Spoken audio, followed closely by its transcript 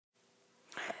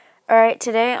Alright,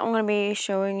 today I'm going to be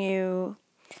showing you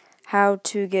how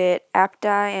to get app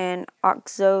Dye and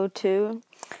Auxo 2.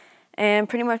 And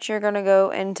pretty much you're going to go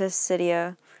into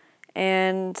Cydia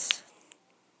and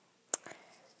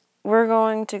we're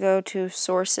going to go to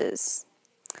sources.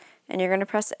 And you're going to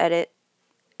press edit,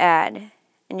 add,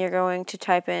 and you're going to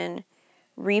type in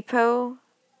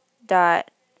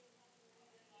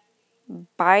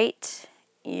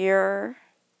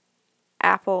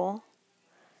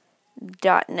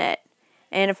repo.biteyourapple.net.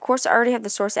 And of course I already have the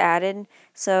source added,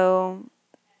 so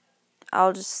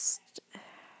I'll just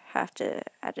have to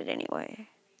add it anyway.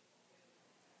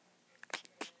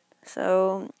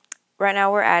 So right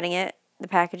now we're adding it, the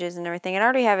packages and everything, and I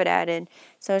already have it added,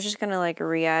 so I was just gonna like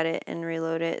re-add it and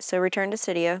reload it. So return to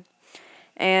Cydia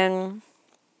and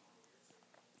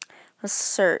let's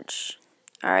search.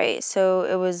 Alright, so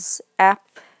it was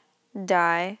app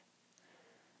Dye,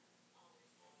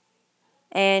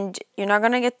 and you're not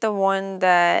gonna get the one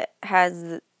that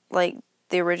has like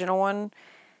the original one.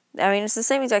 I mean, it's the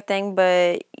same exact thing,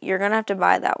 but you're going to have to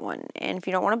buy that one. And if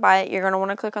you don't want to buy it, you're going to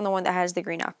want to click on the one that has the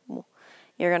green apple.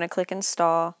 You're going to click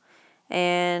install.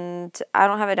 And I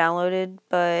don't have it downloaded,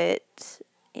 but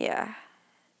yeah.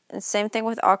 And same thing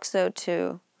with Auxo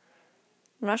 2.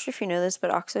 I'm not sure if you know this,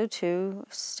 but Auxo 2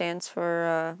 stands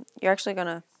for, you're actually going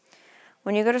to,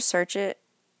 when you go to search it,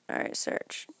 alright,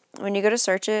 search. When you go to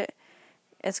search it,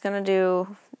 it's going to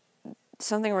do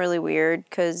something really weird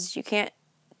because you can't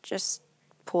just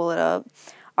pull it up.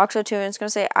 Auxo 2, and it's going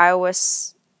to say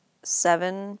iOS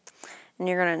 7, and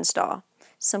you're going to install.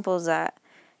 Simple as that.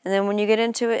 And then when you get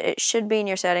into it, it should be in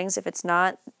your settings. If it's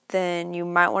not, then you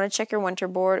might want to check your winter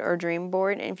board or dream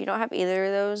board. And if you don't have either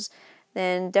of those,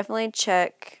 then definitely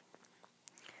check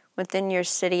within your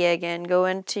Cydia again. Go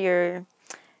into your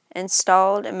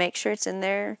installed and make sure it's in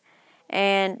there.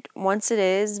 And once it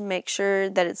is, make sure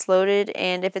that it's loaded.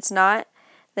 And if it's not,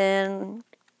 then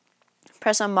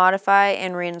press on modify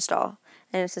and reinstall,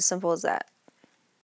 and it's as simple as that.